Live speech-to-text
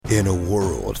In a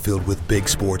world filled with big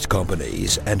sports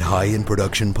companies and high-end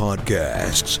production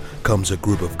podcasts comes a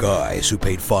group of guys who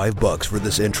paid $5 for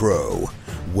this intro.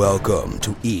 Welcome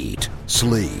to Eat,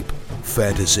 Sleep,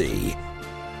 Fantasy.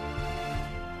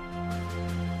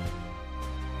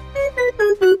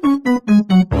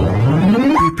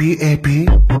 P-P-A-P.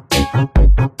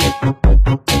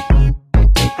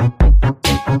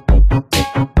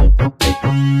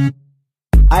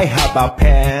 I have a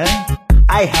pen.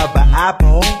 I have an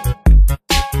apple.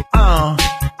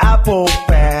 Apple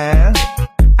pen.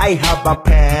 I have a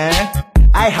pen.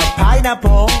 I have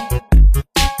pineapple.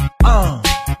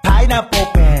 Pineapple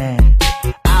pen.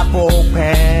 Apple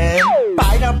pen.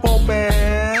 Pineapple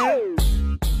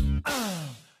pen.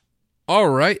 All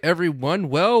right, everyone.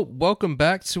 Well, welcome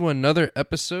back to another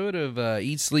episode of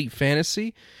Eat, Sleep,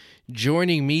 Fantasy.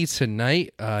 Joining me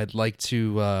tonight, I'd like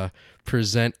to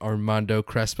present Armando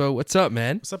Crespo. What's up,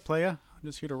 man? What's up, playa? I'm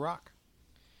just here to rock.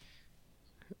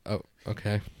 Oh,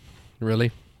 okay.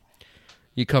 Really?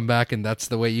 You come back and that's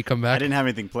the way you come back? I didn't have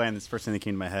anything planned. This first thing that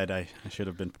came to my head. I should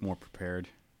have been more prepared.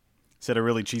 Said a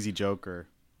really cheesy joke or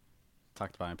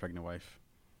talked about my pregnant wife.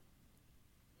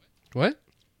 What?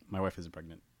 My wife isn't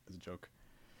pregnant. It's a joke.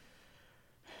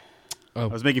 Oh. I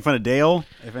was making fun of Dale,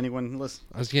 if anyone listens.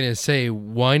 I was going to say,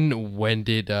 one, when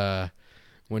did your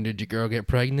girl get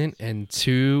pregnant? And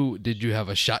two, did you have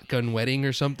a shotgun wedding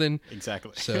or something?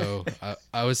 Exactly. So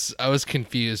I was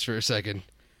confused for a second.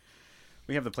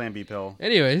 We have the Plan B pill.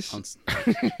 Anyways.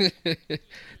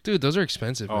 Dude, those are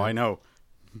expensive. Oh, man. I know.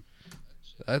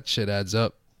 That shit adds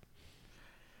up.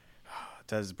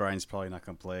 Des Bryant's probably not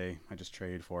going to play. I just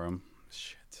traded for him.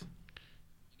 Shit.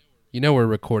 You know we're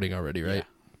recording already, right?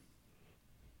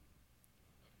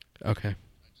 Yeah. Okay.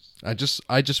 I just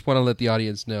want to let the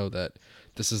audience know that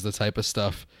this is the type of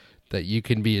stuff that you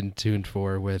can be in tune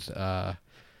for with a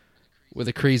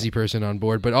crazy person on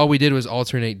board. But all we did was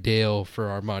alternate Dale for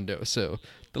Armando, so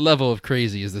the level of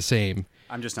crazy is the same.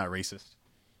 I'm just not racist.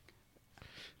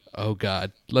 Oh,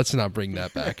 God. Let's not bring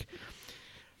that back.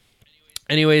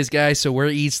 Anyways, guys, so we're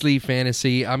Eat, Sleep,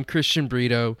 Fantasy. I'm Christian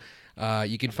Brito.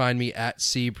 You can find me at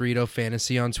C Brito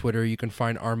Fantasy on Twitter. You can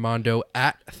find Armando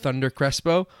at Thunder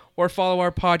Crespo, or follow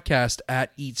our podcast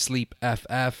at Eat Sleep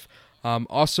FF.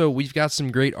 Also, we've got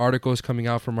some great articles coming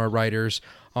out from our writers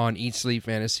on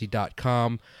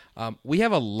eatsleepfantasy.com. We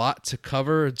have a lot to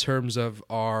cover in terms of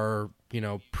our,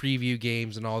 preview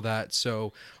games and all that.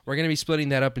 So we're going to be splitting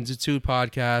that up into two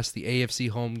podcasts, the AFC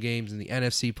home games and the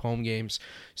NFC home games.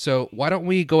 So why don't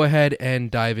we go ahead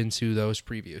and dive into those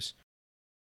previews?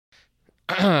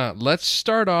 Let's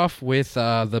start off with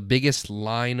the biggest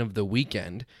line of the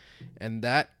weekend, and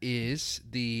that is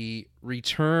the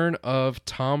return of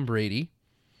Tom Brady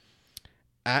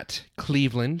at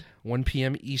Cleveland, 1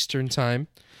 p.m. Eastern time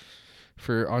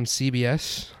on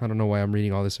CBS. I don't know why I'm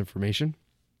reading all this information.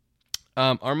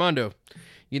 Armando,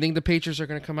 you think the Patriots are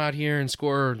going to come out here and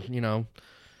score,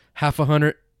 half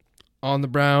 100 on the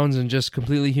Browns and just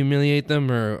completely humiliate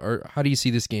them, or how do you see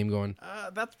this game going?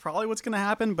 That's probably what's going to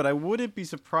happen, but I wouldn't be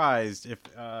surprised if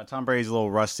Tom Brady's a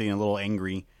little rusty and a little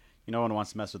angry. No one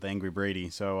wants to mess with angry Brady.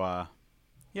 So,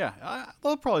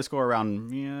 they'll probably score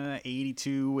around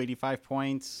 82, 85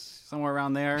 points, somewhere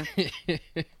around there.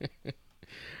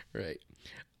 Right.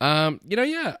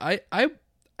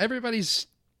 Everybody's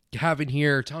having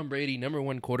here Tom Brady, number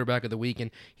one quarterback of the week,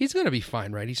 and he's going to be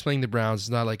fine, right? He's playing the Browns. It's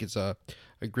not like it's a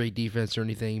great defense or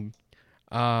anything.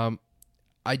 I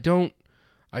don't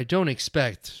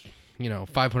expect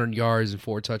 500 yards and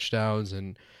 4 touchdowns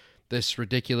and this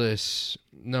ridiculous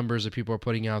numbers that people are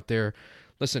putting out there.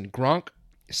 Listen, Gronk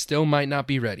still might not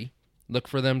be ready. Look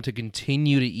for them to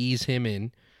continue to ease him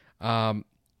in.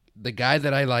 The guy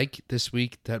that I like this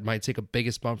week that might take a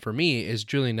biggest bump for me is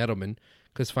Julian Edelman,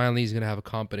 because finally he's going to have a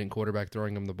competent quarterback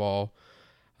throwing him the ball.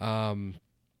 And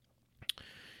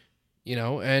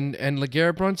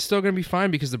LeGarrette Blount's still going to be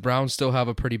fine because the Browns still have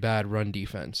a pretty bad run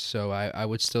defense. So I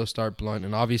would still start Blount,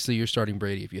 and obviously you're starting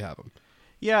Brady if you have him.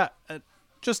 Yeah,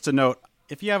 just to note,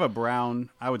 if you have a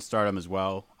Brown, I would start him as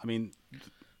well. I mean,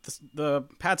 the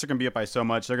Pats are going to be up by so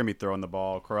much. They're going to be throwing the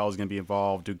ball. Correll's going to be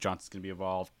involved. Duke Johnson's going to be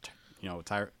involved. I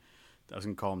was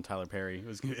going to call him Tyler Perry.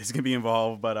 It's going to be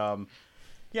involved, but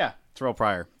Terrell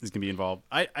Pryor is going to be involved.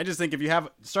 I just think if you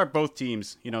start both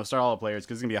teams, start all the players,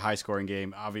 because it's going to be a high-scoring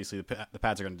game. Obviously, the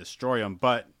Pats are going to destroy them,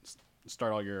 but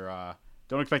start all your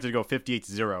don't expect it to go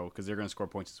 58-0, because they're going to score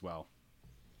points as well.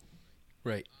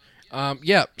 Right.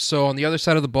 So on the other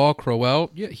side of the ball,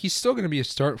 Crowell, he's still going to be a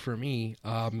start for me.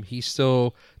 He's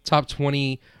still top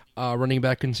 20 running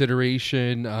back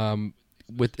consideration,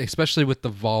 especially with the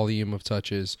volume of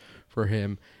touches for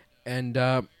him. And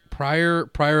Pryor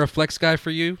a flex guy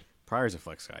for you? Pryor's a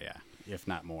flex guy, yeah, if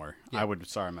not more. Yeah. I would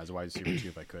start him as a wide receiver too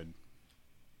if I could.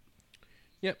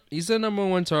 Yep, he's the number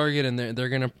one target, and they're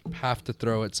going to have to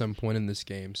throw at some point in this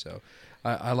game. So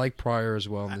I like Pryor as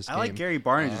well in this game. I like Gary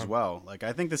Barnidge as well. Like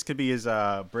I think this could be his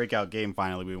breakout game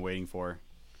finally we've been waiting for.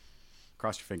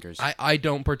 Cross your fingers. I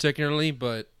don't particularly,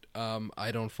 but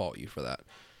I don't fault you for that.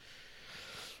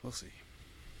 We'll see.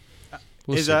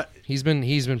 We'll see. He's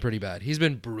been pretty bad. He's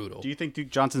been brutal. Do you think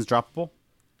Duke Johnson's droppable?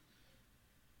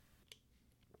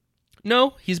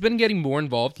 No, he's been getting more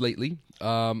involved lately.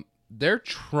 They're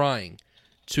trying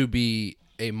to be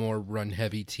a more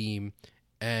run-heavy team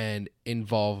and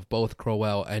involve both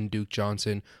Crowell and Duke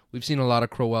Johnson. We've seen a lot of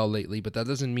Crowell lately, but that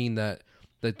doesn't mean that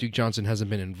Duke Johnson hasn't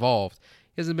been involved.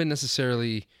 He hasn't been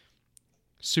necessarily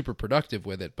super productive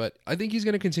with it, but I think he's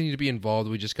going to continue to be involved.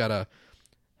 We just got to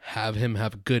have him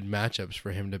have good matchups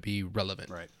for him to be relevant.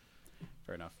 Right.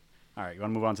 Fair enough. All right, you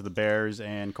want to move on to the Bears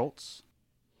and Colts?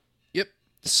 Yep.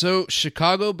 So,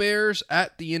 Chicago Bears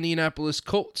at the Indianapolis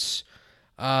Colts.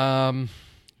 It's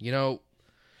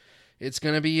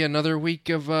going to be another week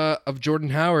of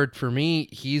Jordan Howard for me.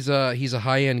 He's a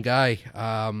high-end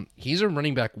guy. He's a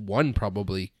running back one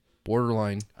probably,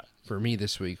 borderline for me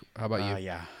this week. How about you?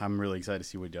 Yeah, I'm really excited to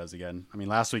see what he does again. I mean,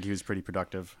 last week he was pretty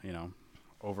productive,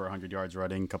 over 100 yards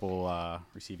running, a couple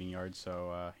receiving yards.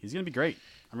 So he's going to be great.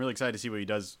 I'm really excited to see what he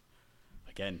does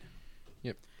again.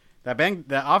 Yep.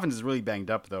 That offense is really banged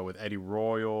up, though, with Eddie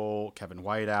Royal, Kevin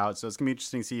White out. So it's going to be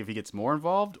interesting to see if he gets more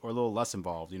involved or a little less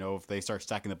involved, if they start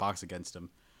stacking the box against him.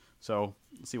 So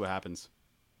let's see what happens.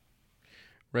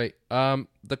 Right.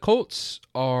 The Colts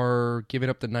are giving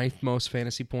up the 9th most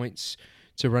fantasy points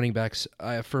to running backs.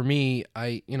 For me,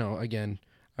 I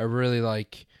really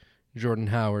like Jordan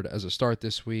Howard as a start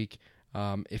this week.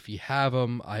 If you have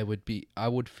him, I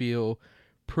would feel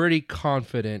pretty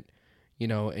confident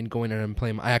and going in and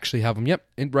playing. I actually have him,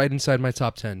 right inside my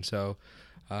top 10. So,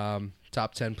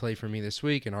 top 10 play for me this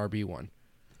week and RB1.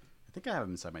 I think I have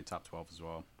him inside my top 12 as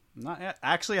well. Not yet.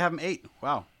 Actually, I have him 8.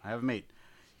 Wow, I have him 8.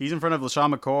 He's in front of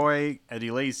LaShawn McCoy, Eddie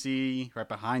Lacy, right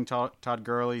behind Todd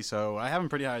Gurley. So I have him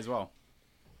pretty high as well.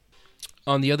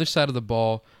 On the other side of the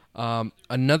ball,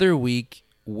 another week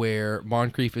where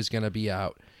Moncrief is going to be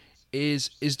out.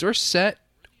 Is Dorsett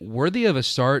worthy of a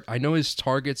start? I know his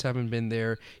targets haven't been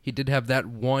there. He did have that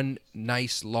one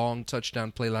nice long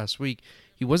touchdown play last week.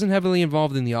 He wasn't heavily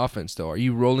involved in the offense, though. Are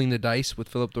you rolling the dice with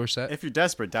Philip Dorsett? If you're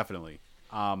desperate, definitely.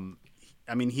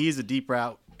 He's a deep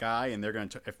route guy, and they're going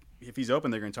to if he's open,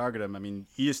 they're going to target him. I mean,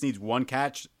 he just needs one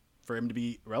catch for him to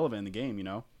be relevant in the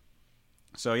game,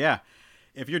 So yeah,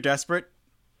 if you're desperate,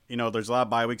 there's a lot of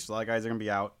bye weeks. A lot of guys are going to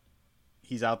be out.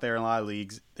 He's out there in a lot of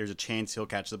leagues. There's a chance he'll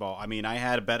catch the ball. I mean, I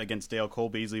had a bet against Dale Cole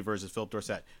Beasley versus Philip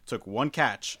Dorsett. Took one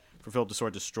catch for Philip Dorsett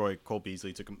to destroy Cole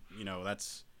Beasley. Took him,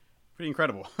 that's pretty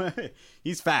incredible.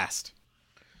 He's fast.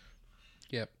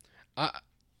 Yep.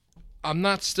 I'm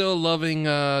not still loving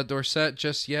Dorsett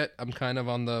just yet. I'm kind of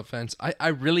on the fence. I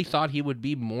really thought he would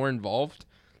be more involved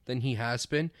than he has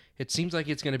been. It seems like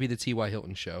it's going to be the T.Y.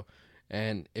 Hilton show.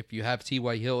 And if you have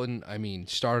T.Y. Hilton,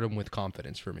 start him with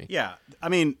confidence for me. Yeah.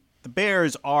 The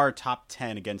Bears are top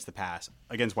 10 against the pass,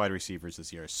 against wide receivers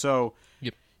this year. So,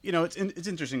 yep. It's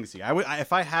interesting to see.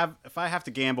 If I have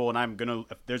to gamble and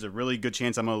if there's a really good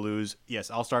chance I'm going to lose, yes,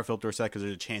 I'll start Philip Dorsett because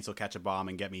there's a chance he'll catch a bomb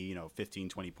and get me, 15,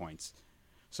 20 points.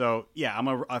 So, yeah,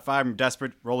 if I'm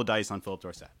desperate, roll the dice on Philip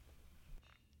Dorsett.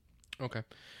 Okay.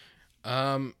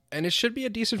 And it should be a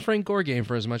decent Frank Gore game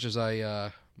for as much as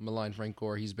I malign Frank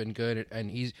Gore. He's been good,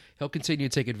 and he'll continue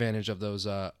to take advantage of those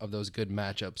good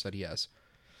matchups that he has.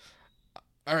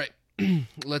 All right,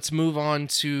 let's move on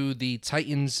to the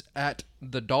Titans at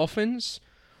the Dolphins.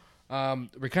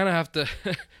 We kind of have to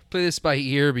play this by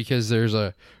ear because there's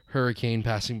a hurricane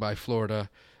passing by Florida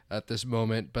at this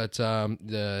moment. But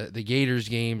the Gators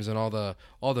games and all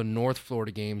the North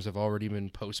Florida games have already been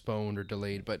postponed or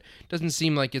delayed. But it doesn't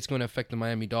seem like it's going to affect the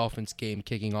Miami Dolphins game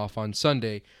kicking off on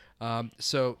Sunday.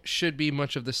 So should be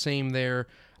much of the same there.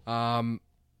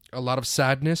 A lot of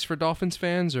sadness for Dolphins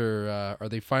fans, or are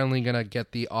they finally going to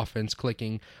get the offense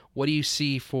clicking? What do you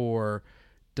see for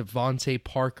Devontae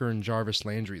Parker and Jarvis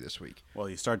Landry this week? Well,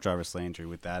 you start Jarvis Landry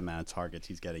with that amount of targets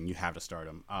he's getting. You have to start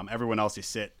him. Everyone else you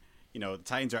sit. The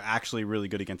Titans are actually really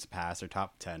good against the pass. They're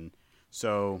top 10.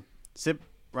 So sit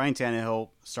Ryan Tannehill,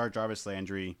 start Jarvis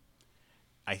Landry.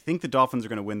 I think the Dolphins are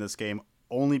going to win this game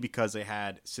only because they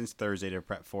had since Thursday to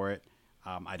prep for it.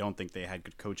 I don't think they had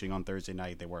good coaching on Thursday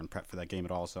night. They weren't prepped for that game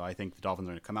at all. So I think the Dolphins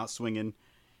are going to come out swinging,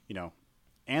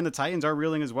 and the Titans are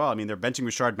reeling as well. They're benching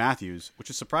Rashard Matthews,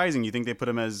 which is surprising. You think they put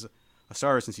him as a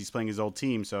starter since he's playing his old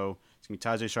team. So it's going to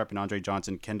be Tajay Sharp and Andre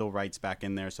Johnson. Kendall Wright's back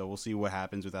in there, so we'll see what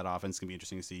happens with that offense. It's going to be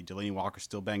interesting to see. Delaney Walker's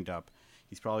still banged up.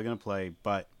 He's probably going to play,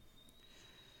 but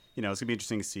it's going to be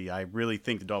interesting to see. I really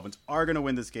think the Dolphins are going to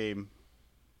win this game,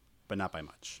 but not by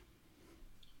much.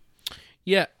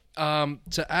 Yeah.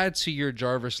 To add to your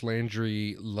Jarvis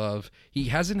Landry love, he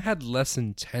hasn't had less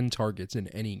than 10 targets in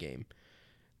any game.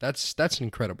 That's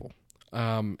incredible.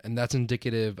 And that's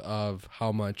indicative of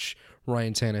how much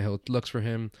Ryan Tannehill looks for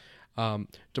him.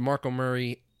 DeMarco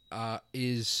Murray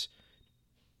is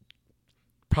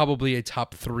probably a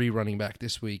top 3 running back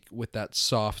this week with that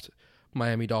soft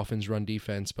Miami Dolphins run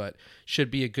defense, but should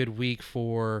be a good week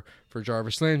for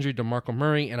Jarvis Landry, DeMarco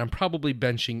Murray, and I'm probably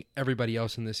benching everybody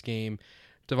else in this game.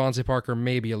 Devontae Parker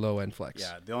may be a low-end flex.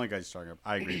 Yeah, the only guys starting up.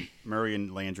 I agree. Murray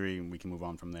and Landry, and we can move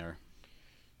on from there.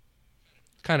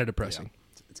 Kind of depressing.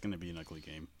 Yeah, it's going to be an ugly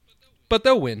game. But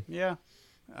they'll win. Yeah,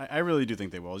 I really do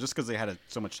think they will, just because they had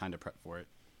so much time to prep for it.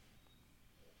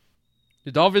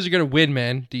 The Dolphins are going to win,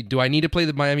 man. Do I need to play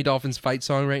the Miami Dolphins fight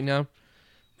song right now?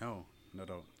 No,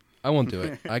 don't. I won't do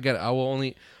it. I'll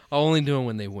only do it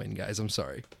when they win, guys. I'm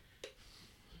sorry.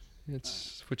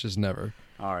 Which is never.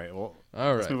 All right. Well,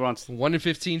 let's move on.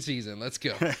 1-15 season. Let's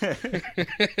go.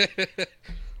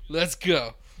 Let's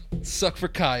go. Suck for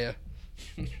Kaya.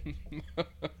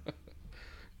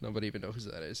 Nobody even knows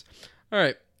who that is. All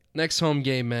right. Next home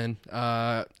game, man.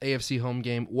 AFC home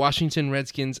game. Washington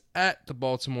Redskins at the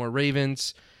Baltimore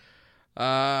Ravens.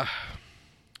 How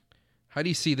do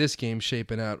you see this game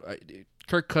shaping out?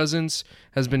 Kirk Cousins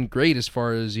has been great as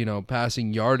far as,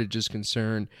 passing yardage is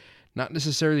concerned. Not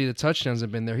necessarily the touchdowns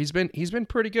have been there. He's been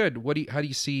pretty good. How do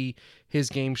you see his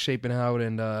game shaping out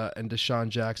and Deshaun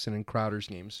Jackson and Crowder's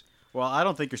games? Well, I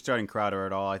don't think you're starting Crowder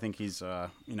at all. I think he's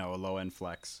a low end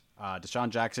flex. Deshaun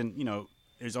Jackson,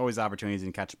 there's always opportunities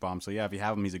to catch a bomb. So yeah, if you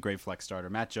have him, he's a great flex starter.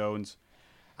 Matt Jones,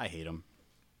 I hate him.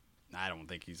 I don't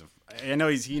think I know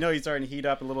he's starting to heat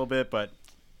up a little bit, but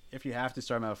if you have to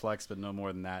start him at a flex, but no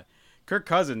more than that. Kirk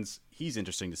Cousins, he's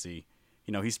interesting to see.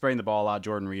 He's spraying the ball a lot.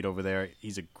 Jordan Reed over there,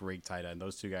 he's a great tight end.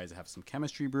 Those two guys have some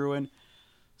chemistry brewing.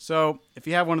 So if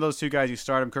you have one of those two guys, you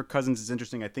start him. Kirk Cousins is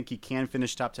interesting. I think he can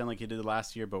finish top 10 like he did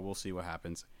last year, but we'll see what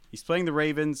happens. He's playing the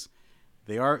Ravens.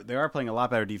 They are playing a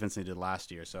lot better defense than they did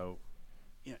last year. So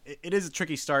it is a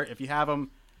tricky start. If you have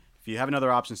him, if you have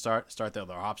another option, start the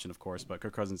other option, of course. But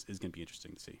Kirk Cousins is going to be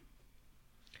interesting to see.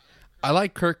 I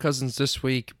like Kirk Cousins this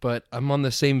week, but I'm on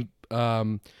the same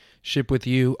ship with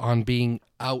you on being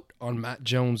out on Matt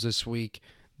Jones this week.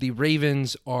 The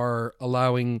Ravens are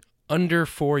allowing under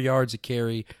 4 yards a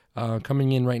carry,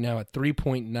 coming in right now at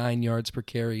 3.9 yards per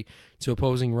carry to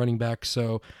opposing running backs.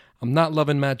 So I'm not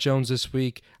loving Matt Jones this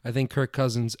week. I think Kirk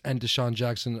Cousins and Deshaun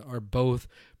Jackson are both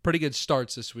pretty good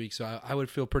starts this week, so I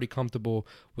would feel pretty comfortable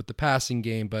with the passing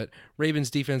game. But Ravens'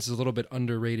 defense is a little bit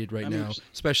underrated now,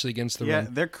 especially against the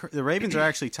run. The Ravens are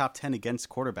actually top 10 against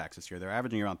quarterbacks this year. They're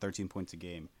averaging around 13 points a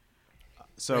game.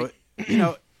 So,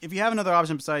 if you have another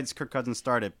option besides Kirk Cousins,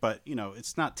 start it. But,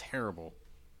 it's not terrible.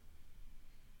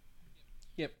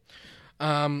 Yep.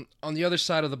 On the other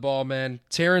side of the ball, man,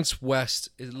 Terrence West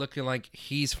is looking like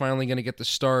he's finally going to get the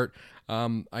start.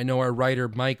 I know our writer,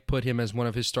 Mike, put him as one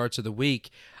of his starts of the week.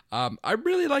 I'm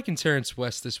really liking Terrence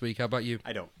West this week. How about you?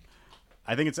 I don't.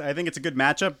 I think it's a good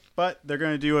matchup, but they're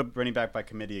going to do a running back by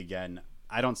committee again.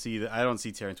 I don't see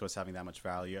Terrence West having that much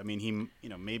value. I mean,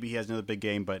 maybe he has another big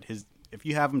game, but if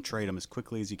you have him, trade him as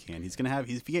quickly as you can. He's gonna have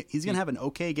an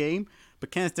okay game, but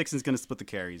Kenneth Dixon's gonna split the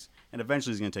carries, and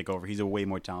eventually he's gonna take over. He's a way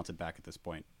more talented back at this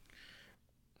point.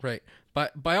 Right,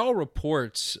 but by all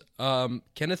reports,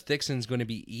 Kenneth Dixon's going to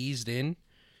be eased in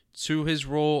to his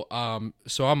role.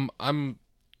 So I'm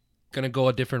gonna go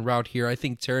a different route here. I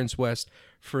think Terrence West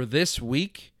for this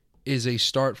week is a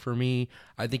start for me.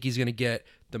 I think he's gonna get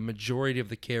the majority of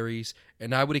the carries,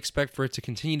 and I would expect for it to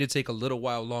continue to take a little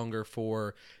while longer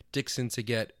for Dixon to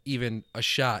get even a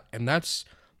shot. And that's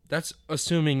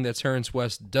assuming that Terrence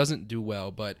West doesn't do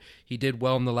well, but he did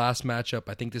well in the last matchup.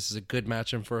 I think this is a good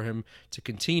matchup for him to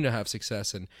continue to have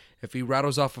success. And if he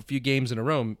rattles off a few games in a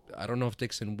row, I don't know if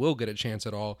Dixon will get a chance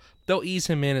at all. They'll ease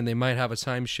him in, and they might have a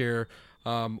timeshare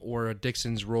or a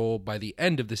Dixon's role by the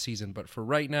end of the season. But for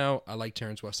right now, I like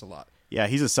Terrence West a lot. Yeah,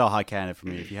 he's a sell high candidate for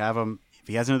me. If you have him, if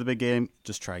he has another big game,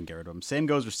 just try and get rid of him. Same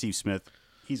goes for Steve Smith.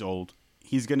 He's old.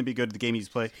 He's going to be good at the game he's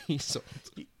played. He's old.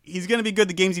 He's going to be good at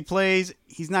the games he plays.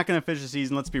 He's not going to finish the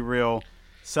season. Let's be real.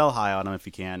 Sell high on him if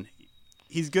you can.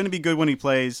 He's going to be good when he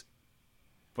plays,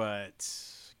 but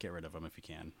get rid of him if you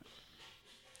can.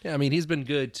 Yeah, I mean, he's been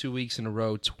good 2 weeks in a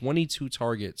row, 22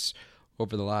 targets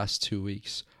over the last 2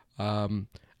 weeks.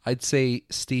 I'd say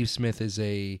Steve Smith is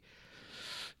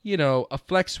a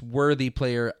flex-worthy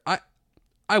player,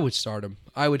 I would start him.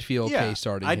 I would feel okay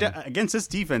starting him. Against this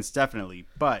defense, definitely.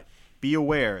 But be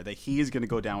aware that he is going to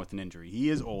go down with an injury. He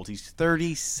is old. He's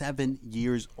 37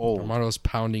 years old. Armando's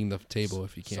pounding the table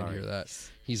if you can't hear that.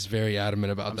 He's very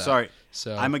adamant about that. I'm sorry.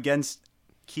 So I'm against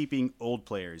keeping old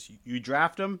players. You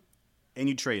draft them and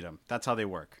you trade them. That's how they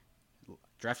work.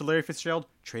 Drafted Larry Fitzgerald,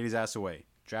 trade his ass away.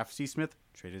 Draft Steve Smith,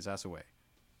 trade his ass away.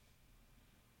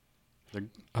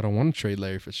 I don't want to trade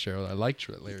Larry Fitzgerald. I like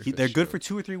Larry Fitzgerald. They're good for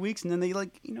 2 or 3 weeks, and then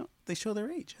they show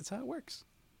their age. That's how it works.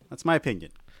 That's my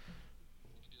opinion.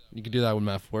 You can do that with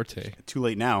Matt Forte. Too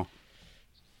late now.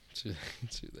 Too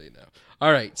late now.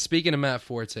 All right. Speaking of Matt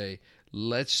Forte,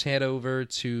 let's head over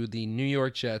to the New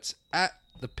York Jets at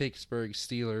the Pittsburgh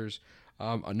Steelers.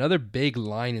 Another big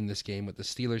line in this game with the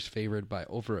Steelers favored by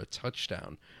over a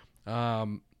touchdown.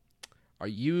 Are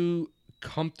you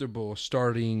comfortable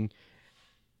starting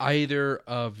either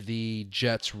of the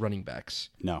Jets running backs?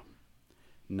 No,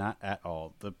 not at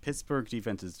all. The Pittsburgh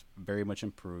defense is very much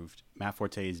improved. Matt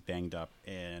Forte is banged up,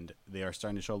 and they are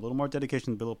starting to show a little more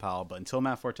dedication to Bill Powell. But until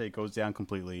Matt Forte goes down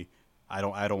completely, I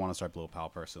don't want to start Bill Powell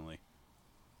personally.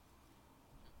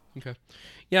 Okay.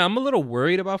 Yeah, I'm a little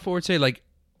worried about Forte. Like,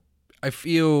 I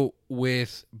feel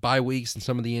with bye weeks and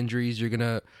some of the injuries, you're going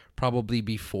to probably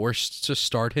be forced to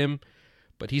start him.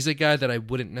 But he's a guy that I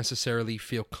wouldn't necessarily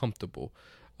feel comfortable.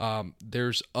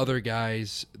 There's other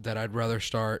guys that I'd rather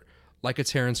start, like a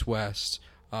Terrence West,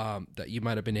 that you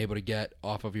might have been able to get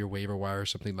off of your waiver wire or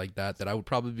something like that, that I would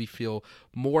probably feel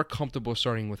more comfortable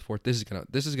starting with Forte.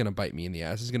 This is gonna bite me in the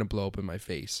ass. This is gonna blow up in my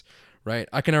face, right?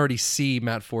 I can already see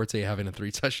Matt Forte having a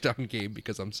 3-touchdown game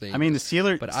because I'm saying. I mean, the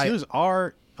Steelers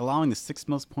are allowing the 6th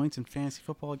most points in fantasy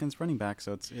football against running backs,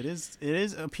 so it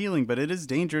is appealing, but it is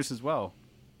dangerous as well.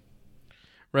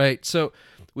 Right, so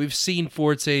we've seen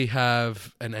Forte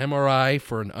have an MRI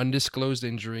for an undisclosed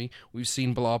injury. We've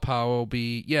seen Bilal Powell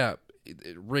be,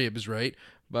 ribs, right?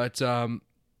 But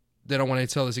they don't want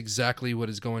to tell us exactly what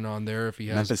is going on there. If he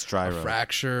has a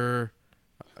fracture.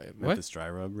 Memphis dry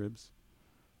rub ribs.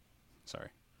 Sorry.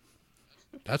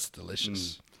 That's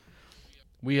delicious.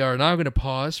 We are now going to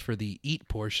pause for the eat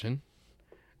portion.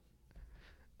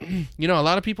 A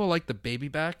lot of people like the baby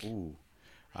back. Ooh.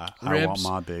 Ribs. I want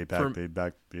my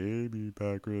baby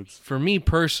back ribs. For me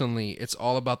personally, it's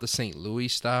all about the St. Louis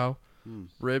style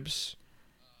ribs.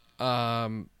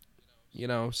 So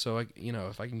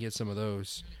if I can get some of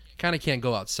those, kind of can't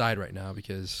go outside right now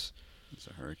because it's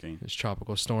a hurricane. It's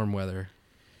tropical storm weather.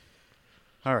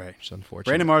 All right, which is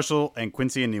unfortunate. Brandon Marshall and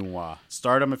Quincy Enunwa.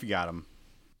 Start them if you got them.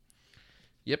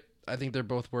 Yep, I think they're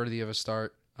both worthy of a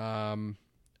start.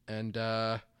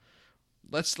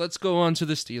 Let's go on to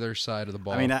the Steelers side of the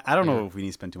ball. I mean, I don't know if we need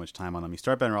to spend too much time on them. You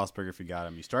start Ben Roethlisberger if you got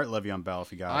him. You start Le'Veon Bell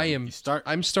if you got him.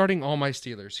 I'm starting all my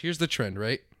Steelers. Here's the trend,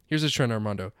 right? Here's the trend,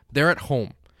 Armando. They're at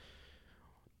home.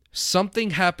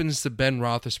 Something happens to Ben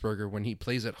Roethlisberger when he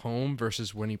plays at home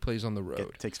versus when he plays on the road.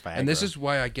 It takes Viagra. And this is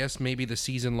why I guess maybe the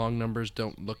season-long numbers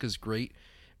don't look as great.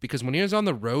 Because when he's on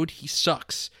the road, he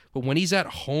sucks. But when he's at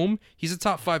home, he's a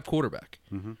top 5 quarterback.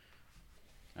 Mm-hmm.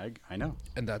 I know.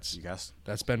 And that's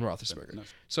Ben Roethlisberger. No.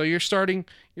 So you're starting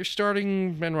Ben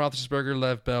Roethlisberger,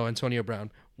 Lev Bell, Antonio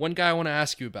Brown. One guy I want to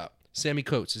ask you about, Sammy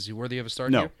Coates. Is he worthy of a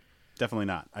start here? No, definitely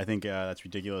not. I think that's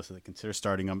ridiculous that they consider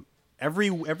starting him. Every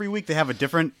week they have a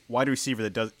different wide receiver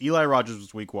that does. Eli Rogers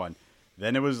was week 1.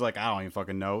 Then it was like, I don't even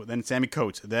fucking know. Then Sammy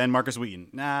Coates. Then Marcus Wheaton.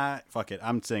 Nah, fuck it.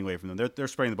 I'm staying away from them. They're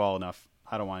spraying the ball enough.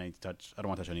 I don't want to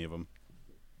touch any of them.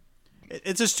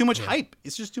 It's just too much hype.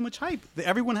 It's just too much hype.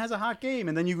 Everyone has a hot game,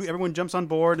 and then everyone jumps on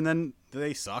board, and then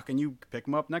they suck, and you pick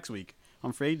them up next week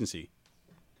on free agency.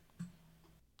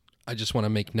 I just want to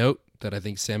make note that I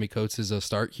think Sammy Coates is a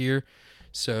start here,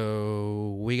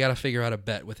 so we got to figure out a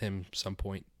bet with him some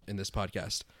point in this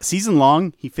podcast. Season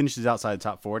long, he finishes outside the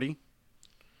top 40. You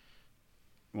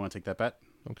want to take that bet?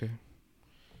 Okay.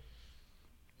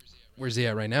 Where's he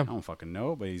at right now? I don't fucking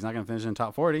know, but he's not going to finish in the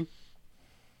top 40.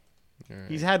 Right.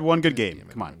 He's had one good game.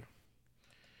 Come on.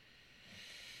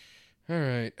 All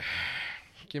right.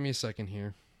 Give me a second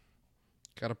here.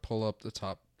 Got to pull up the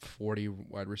top 40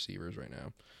 wide receivers right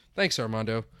now. Thanks,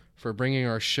 Armando, for bringing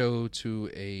our show to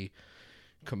a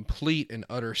complete and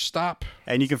utter stop.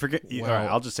 And you can forget. All right,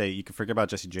 I'll just say you can forget about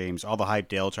Jesse James. All the hype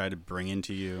Dale tried to bring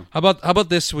into you. How about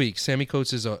this week? Sammy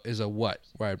Coates is a what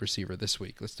wide receiver this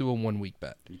week? Let's do a 1 week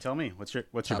bet. You tell me. What's your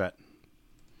bet?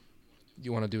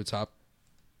 You want to do a top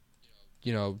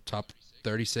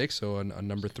 36, so a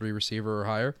number 3 receiver or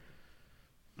higher?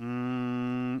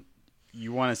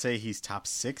 You want to say he's top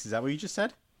 6? Is that what you just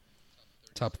said?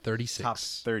 Top 36. Top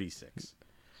 36.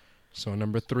 So a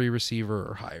number 3 receiver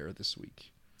or higher this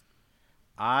week.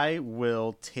 I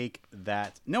will take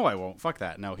that. No, I won't. Fuck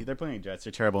that. No, they're playing the Jets.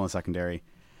 They're terrible in the secondary.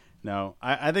 No,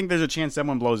 I think there's a chance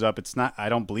someone blows up. It's not. I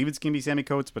don't believe it's gonna be Sammy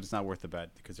Coates, but it's not worth the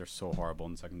bet because they're so horrible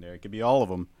in the secondary. It could be all of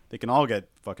them. They can all get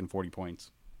fucking 40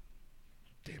 points.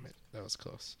 Damn it, that was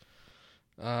close.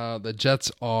 The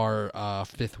Jets are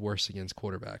fifth worst against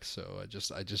quarterbacks, so I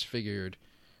just figured.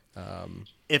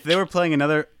 If they were playing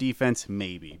another defense,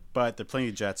 maybe, but they're playing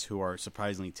the Jets, who are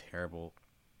surprisingly terrible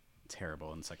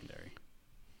in the secondary.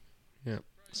 Yeah,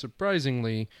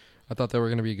 surprisingly. I thought they were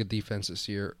going to be a good defense this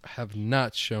year. Have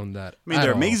not shown that. I mean,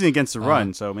 they're amazing against the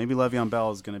run, so maybe Le'Veon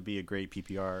Bell is going to be a great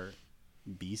PPR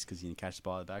beast because he can catch the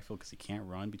ball at the backfield because he can't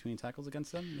run between tackles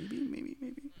against them.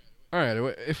 Maybe. All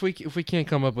right, if we can't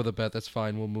come up with a bet, that's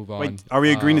fine. We'll move on. Wait, are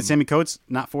we agreeing that Sammy Coates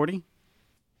not 40?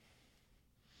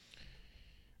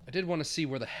 I did want to see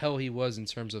where the hell he was in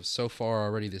terms of so far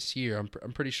already this year.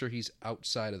 I'm pretty sure he's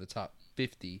outside of the top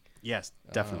 50. Yes,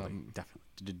 definitely.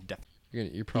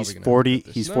 You're probably he's gonna 40.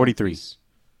 This. He's No, 43.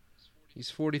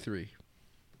 He's 43.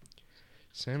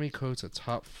 Sammy Coates, a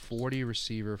top 40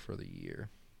 receiver for the year.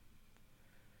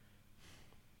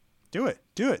 Do it.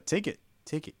 Take it.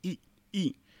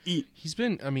 Eat. He's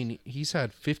been. I mean, he's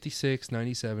had 56,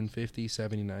 97, 50,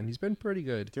 79. He's been pretty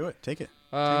good. Do it. Take it.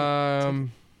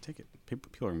 Take it.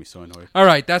 People are gonna be so annoyed. All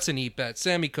right, that's an eat bet.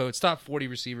 Sammy Coates, top 40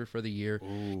 receiver for the year.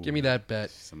 Ooh, Give me that bet.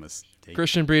 it's a mistake.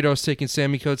 Christian Brito's taking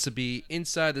Sammy Coates to be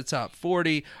inside the top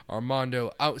 40.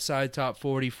 Armando outside top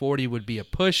 40. 40 would be a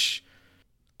push.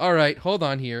 All right, hold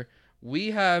on here.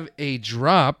 We have a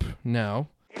drop now.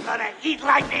 You're gonna eat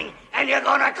lightning and you're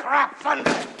gonna crap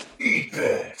thunder. Eat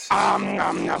this. Nom,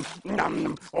 nom, nom,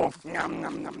 nom. Oh, nom,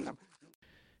 nom, nom, nom.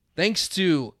 Thanks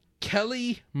to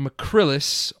Kelly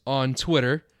McCrillis on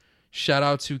Twitter. Shout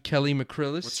out to Kelly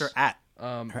McCrillis. What's her at?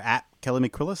 Her at Kelly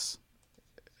McQuillis?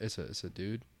 It's a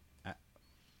dude.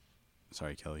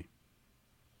 Sorry, Kelly.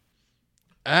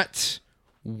 At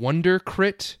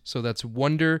WonderCrit. So that's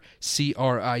Wonder CRIT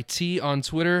on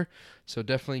Twitter. So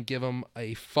definitely give him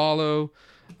a follow.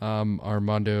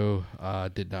 Armando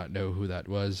did not know who that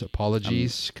was.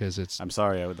 Apologies, because it's I'm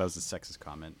sorry. That was a sexist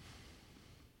comment.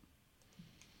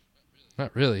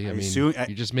 not really. I mean, you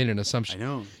just made an assumption. I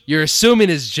know. You're assuming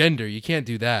his gender. You can't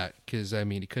do that because I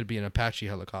mean, it could be an Apache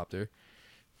helicopter.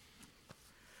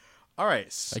 All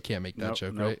right. I can't make that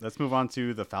joke, right? Let's move on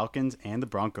to the Falcons and the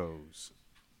Broncos.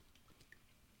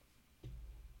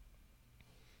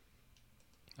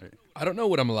 I don't know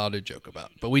what I'm allowed to joke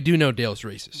about, but we do know Dale's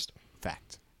racist.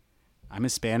 Fact. I'm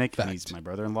Hispanic, Fact. and he's my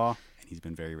brother-in-law, and he's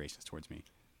been very racist towards me.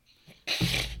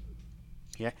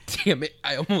 Yeah. Damn it,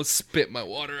 I almost spit my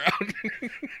water out.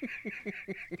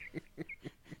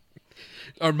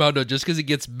 Armando, just because he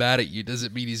gets mad at you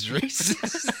doesn't mean he's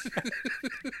racist.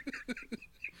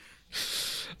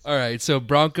 All right, so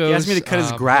Broncos. He asked me to cut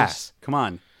his grass. Come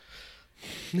on.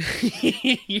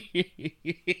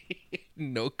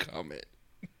 No comment.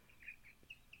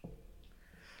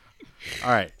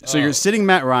 All right, so you're sitting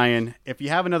Matt Ryan. If you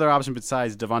have another option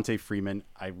besides Devontae Freeman,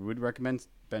 I would recommend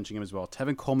benching him as well.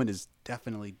 Tevin Coleman is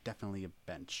definitely a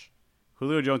bench.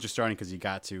 Julio Jones, you're starting because you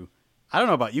got to. I don't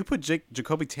know about you. Put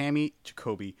Jacob Tammy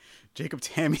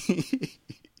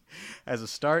as a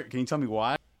start. Can you tell me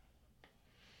why?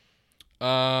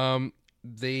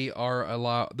 The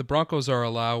Broncos are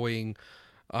allowing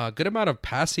a good amount of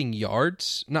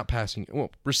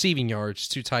receiving yards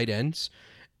to tight ends.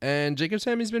 And Jacob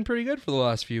Tammy's been pretty good for the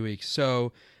last few weeks.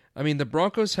 So, I mean, the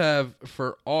Broncos have,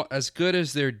 for all as good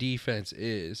as their defense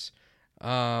is,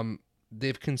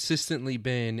 they've consistently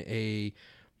been a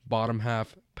bottom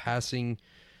half passing,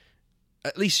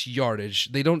 at least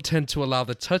yardage. They don't tend to allow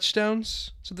the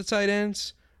touchdowns to the tight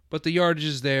ends, but the yardage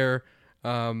is there.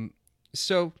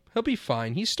 So he'll be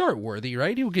fine. He's start worthy,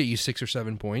 right? He'll get you 6 or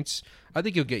 7 points. I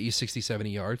think he'll get you 60, 70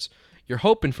 yards. You're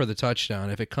hoping for the touchdown.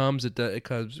 If it comes, it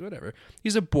comes, whatever.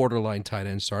 He's a borderline tight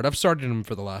end start. I've started him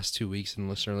for the last 2 weeks in the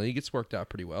Listener League. It's worked out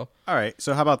pretty well. All right,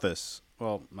 so how about this?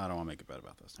 Well, I don't want to make a bet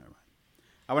about this. Never mind.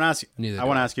 I want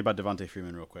to ask you about Devontae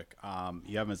Freeman real quick.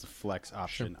 You have him as a flex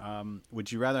option. Sure. Would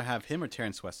you rather have him or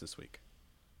Terrence West this week?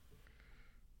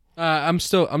 I'm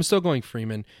still going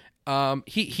Freeman.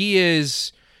 He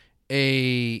is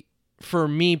for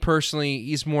me personally,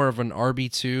 he's more of an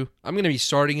RB2. I'm going to be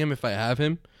starting him if I have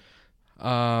him.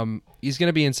 He's going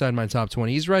to be inside my top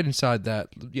 20. He's right inside that,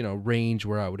 range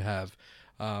where I would have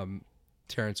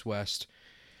Terrence West.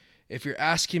 If you're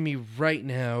asking me right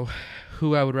now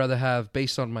who I would rather have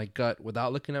based on my gut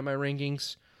without looking at my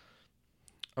rankings,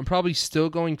 I'm probably still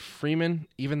going Freeman,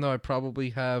 even though I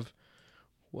probably have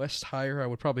West higher. I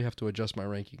would probably have to adjust my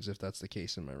rankings if that's the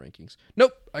case in my rankings.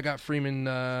 Nope, I got Freeman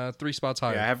 3 spots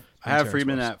higher. Yeah, I have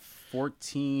Freeman at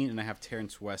 14, and I have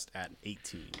Terrence West at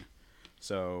 18.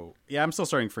 So, yeah, I'm still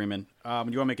starting Freeman. Do you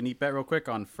want to make a neat bet real quick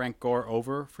on Frank Gore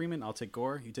over Freeman? I'll take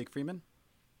Gore. You take Freeman?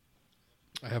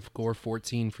 I have Gore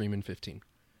 14, Freeman 15.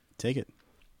 Take it.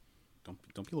 Don't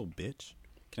be a little bitch.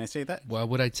 Can I say that? Why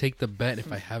would I take the bet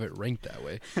if I have it ranked that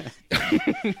way?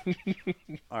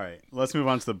 All right, let's move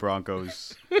on to the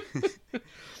Broncos.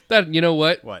 You know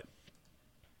what? What?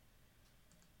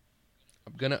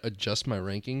 I'm going to adjust my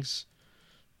rankings.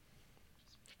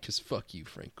 Because fuck you,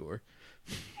 Frank Gore.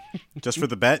 Just for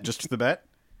the bet? Just for the bet?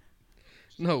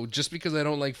 No, just because I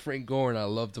don't like Frank Gore and I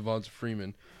love Devonta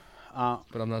Freeman.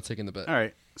 But I'm not taking the bet. All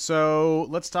right, so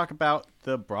let's talk about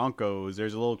the Broncos.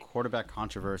 There's a little quarterback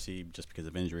controversy just because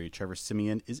of injury. Trevor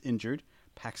Siemian is injured.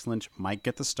 Paxton Lynch might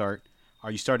get the start.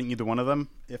 Are you starting either one of them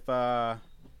if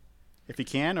he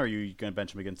can, or are you going to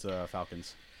bench him against the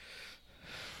Falcons?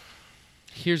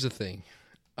 Here's the thing.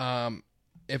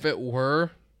 If it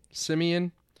were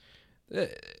Simeon,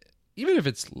 even if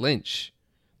it's Lynch,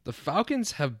 the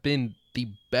Falcons have been the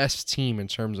best team in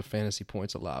terms of fantasy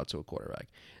points allowed to a quarterback.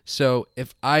 So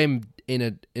if I'm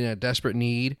in a desperate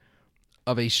need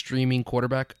of a streaming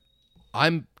quarterback,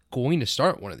 I'm going to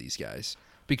start one of these guys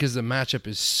because the matchup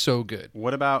is so good.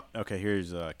 What about, okay,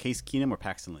 here's Case Keenum or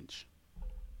Paxton Lynch?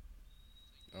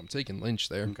 I'm taking Lynch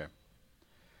there. Okay.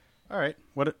 All right.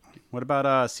 What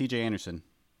about C.J. Anderson?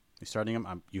 You starting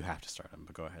him? You have to start him,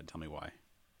 but go ahead. Tell me why.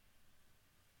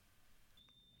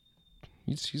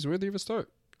 He's worthy of a start.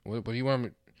 What do you want me?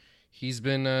 He's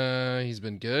been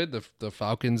good. The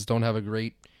Falcons don't have a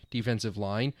great defensive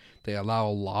line. They allow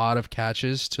a lot of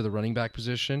catches to the running back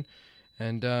position,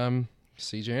 and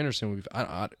C.J. Anderson.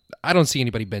 I don't see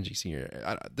anybody benching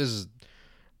Senior. This is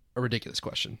a ridiculous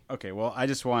question. Okay, well, I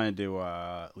just wanted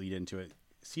to lead into it.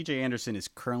 C.J. Anderson is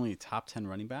currently a top 10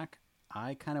 running back.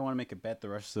 I kind of want to make a bet the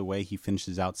rest of the way he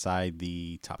finishes outside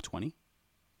the top 20.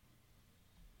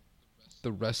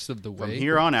 The rest of the way? From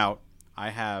here on out,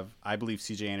 I believe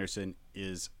C.J. Anderson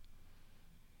is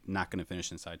not going to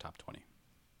finish inside top 20.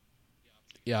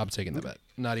 Yeah, I'm taking the bet.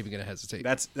 Not even going to hesitate.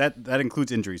 That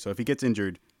includes injury. So if he gets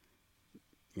injured,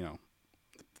 you know,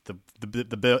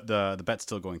 the bet's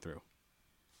still going through.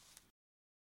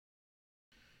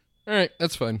 All right,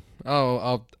 that's fine.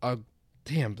 I'll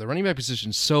damn, the running back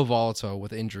position is so volatile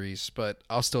with injuries, but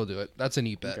I'll still do it. That's a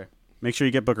neat bet. Okay. Make sure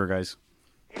you get Booker, guys.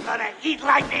 You're gonna eat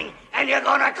lightning, and you're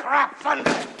gonna crap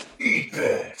thunder. Eat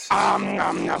this. Nom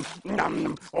nom nom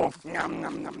nom. Oh, nom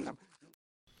nom nom nom.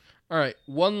 All right,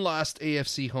 one last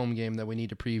AFC home game that we need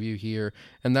to preview here,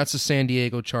 and that's the San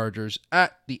Diego Chargers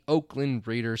at the Oakland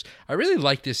Raiders. I really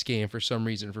like this game for some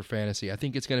reason for fantasy. I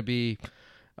think it's going to be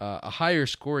a higher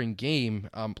scoring game,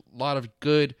 a lot of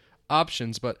good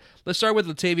options. But let's start with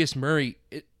Latavius Murray.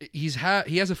 He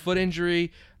has a foot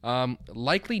injury,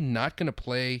 likely not going to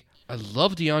play. I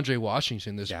love DeAndre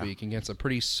Washington this week against a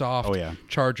pretty soft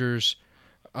Chargers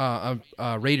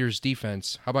Raiders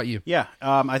defense. How about you? Yeah,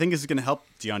 I think this is going to help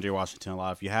DeAndre Washington a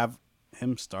lot. If you have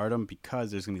him, start him because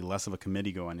there's going to be less of a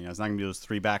committee going. It's not going to be those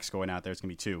three backs going out there. It's going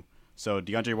to be two. So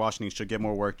DeAndre Washington should get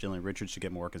more work. Jalen Richards should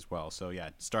get more work as well. So yeah,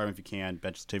 start him if you can.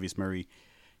 Bench Latavius Murray.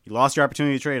 You lost your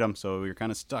opportunity to trade him, so you're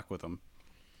kind of stuck with him.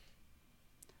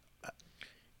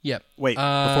 Yep. Wait,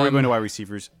 before we go into wide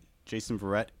receivers, Jason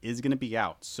Verrett is going to be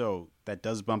out, so that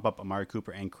does bump up Amari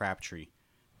Cooper and Crabtree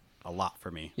a lot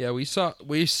for me. Yeah, we saw.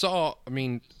 I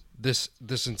mean, this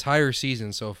entire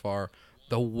season so far,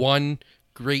 the one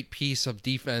great piece of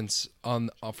defense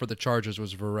for the Chargers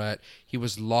was Verrett. He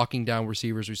was locking down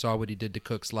receivers. We saw what he did to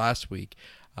Cooks last week.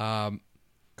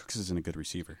 Cooks isn't a good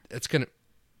receiver. It's gonna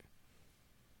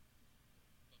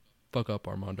fuck up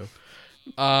Armando.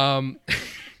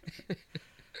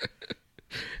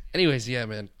 Anyways, yeah,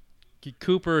 man.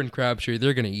 Cooper and Crabtree,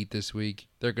 they're going to eat this week.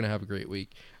 They're going to have a great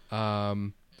week.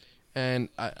 And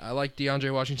I like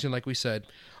DeAndre Washington, like we said.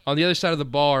 On the other side of the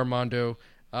ball, Armando,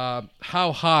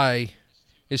 how high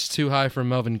is too high for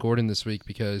Melvin Gordon this week?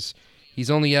 Because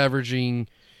he's only averaging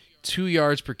 2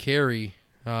 yards per carry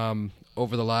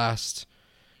over the last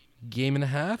game and a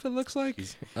half, it looks like.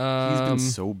 He's been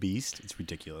so beast. It's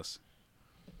ridiculous.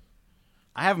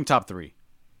 I have him top 3,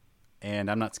 and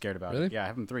I'm not scared about it. Yeah, I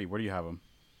have him 3. Where do you have him?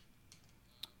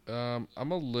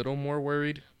 I'm a little more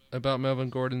worried about Melvin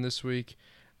Gordon this week.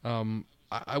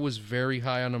 I was very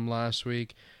high on him last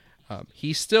week.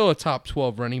 He's still a top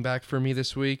 12 running back for me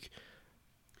this week.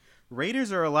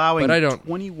 Raiders are allowing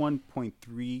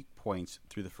 21.3 points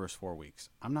through the first 4 weeks.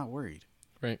 I'm not worried.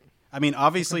 Right. I mean,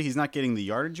 obviously he's not getting the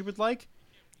yardage you would like,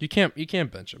 You can't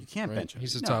bench him. You can't right? bench him.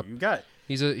 He's a No, top. You got.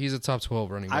 He's a top 12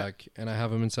 running back, and I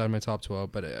have him inside my top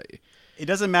 12. But It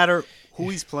doesn't matter who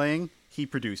he's playing; he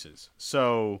produces.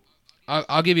 So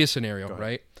I'll give you a scenario,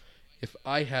 right? If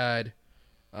I had,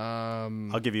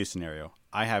 I'll give you a scenario.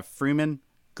 I have Freeman,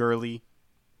 Gurley,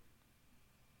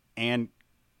 and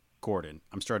Gordon.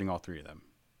 I'm starting all three of them,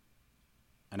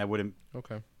 and I wouldn't.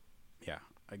 Okay. Yeah,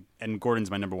 and Gordon's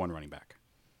my number one running back,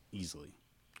 easily.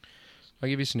 I'll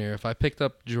give you a scenario. If I picked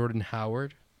up Jordan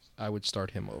Howard, I would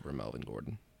start him over Melvin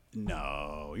Gordon.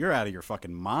 No, you're out of your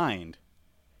fucking mind.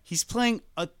 He's playing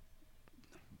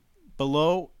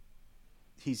below.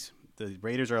 The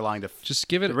Raiders are allowing Just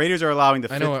give it. The Raiders are allowing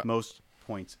the I know, fifth most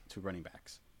points to running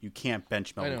backs. You can't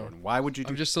bench Melvin Gordon. Why would you do?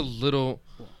 I'm just a little,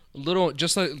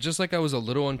 just like I was a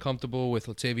little uncomfortable with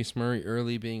Latavius Murray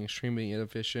early being extremely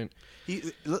inefficient.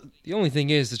 The only thing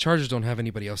is the Chargers don't have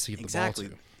anybody else to give the ball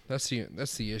to. That's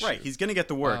the issue. Right, he's going to get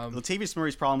the work. Latavius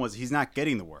Murray's problem was he's not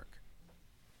getting the work.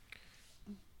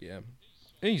 Yeah,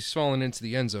 and he's falling into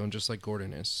the end zone just like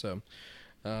Gordon is. So,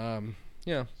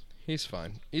 yeah, he's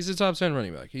fine. He's a top 10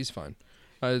 running back. He's fine.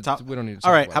 We don't need to.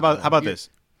 All right, how about this?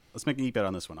 Let's make an e-bet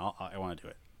on this one. I want to do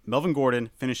it. Melvin Gordon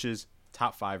finishes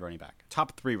top 5 running back,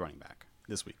 top 3 running back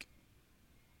this week.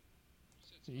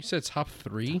 You said top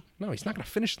 3? No, he's not going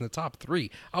to finish in the top 3.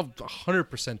 I'll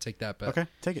 100% take that bet. Okay,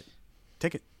 take it.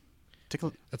 Take a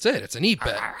look. That's it. It's an eat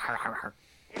bet.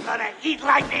 You're gonna eat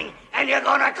lightning and you're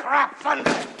gonna crap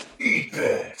thunder. Eat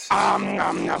Bet. Nom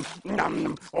nom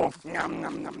nom. Oh, nom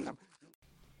nom nom nom.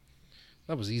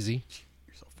 That was easy.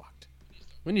 You're so fucked.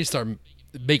 We need to start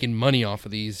making money off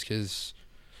of these because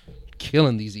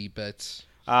killing these eat bets.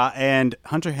 And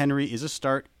Hunter Henry is a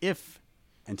start if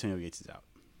Antonio Gates is out.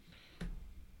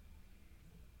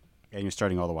 And you're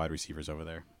starting all the wide receivers over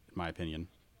there, in my opinion.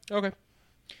 Okay.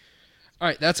 All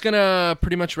right, that's going to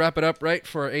pretty much wrap it up, right,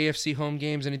 for our AFC home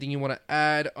games. Anything you want to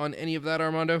add on any of that,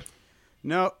 Armando?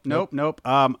 Nope.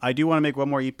 I do want to make one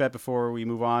more eat bet before we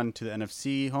move on to the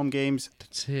NFC home games.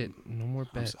 That's it. No more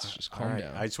bets. Just calm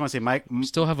down. I just want to say, Mike. We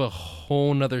still have a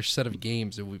whole nother set of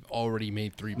games that we've already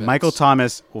made 3 bets. Michael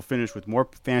Thomas will finish with more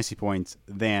fantasy points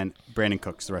than Brandon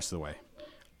Cooks the rest of the way.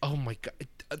 Oh, my God.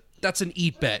 That's an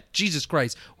eat bet. Jesus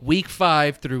Christ. Week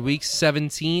 5 through week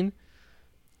 17.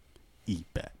 Eat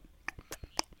bet.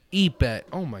 Eat bet.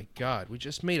 Oh, my God. We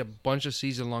just made a bunch of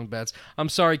season-long bets. I'm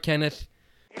sorry, Kenneth.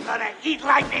 You're gonna eat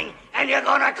lightning and you're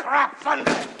gonna crap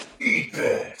thunder. Eat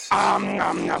Bet. Nom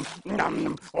nom nom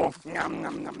nom. Oh, nom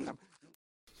nom nom nom.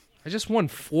 I just won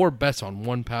 4 bets on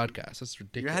one podcast. That's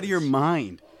ridiculous. You're out of your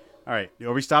mind. All right,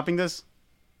 are we stopping this?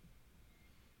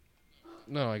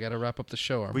 No, I got to wrap up the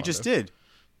show, Armando. We just did.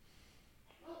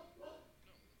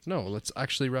 No, let's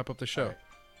actually wrap up the show. Right.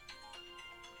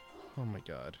 Oh, my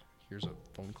God. Here's a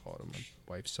phone call to my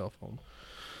wife's cell phone.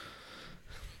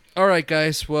 All right,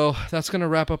 guys. Well, that's going to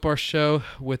wrap up our show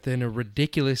within a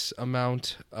ridiculous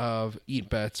amount of eat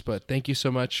bets. But thank you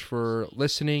so much for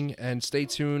listening, and stay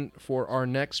tuned for our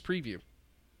next preview.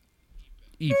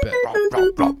 Eat bet.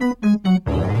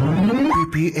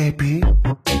 PPAP.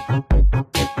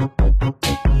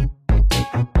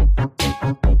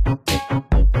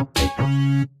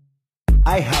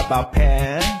 I have a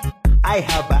pen. I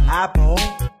have an apple.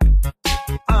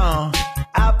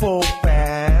 Apple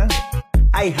pen.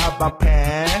 I have a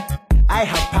pen. I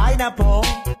have pineapple.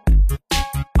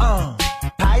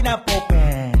 Pineapple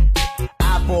pen.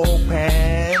 Apple pen.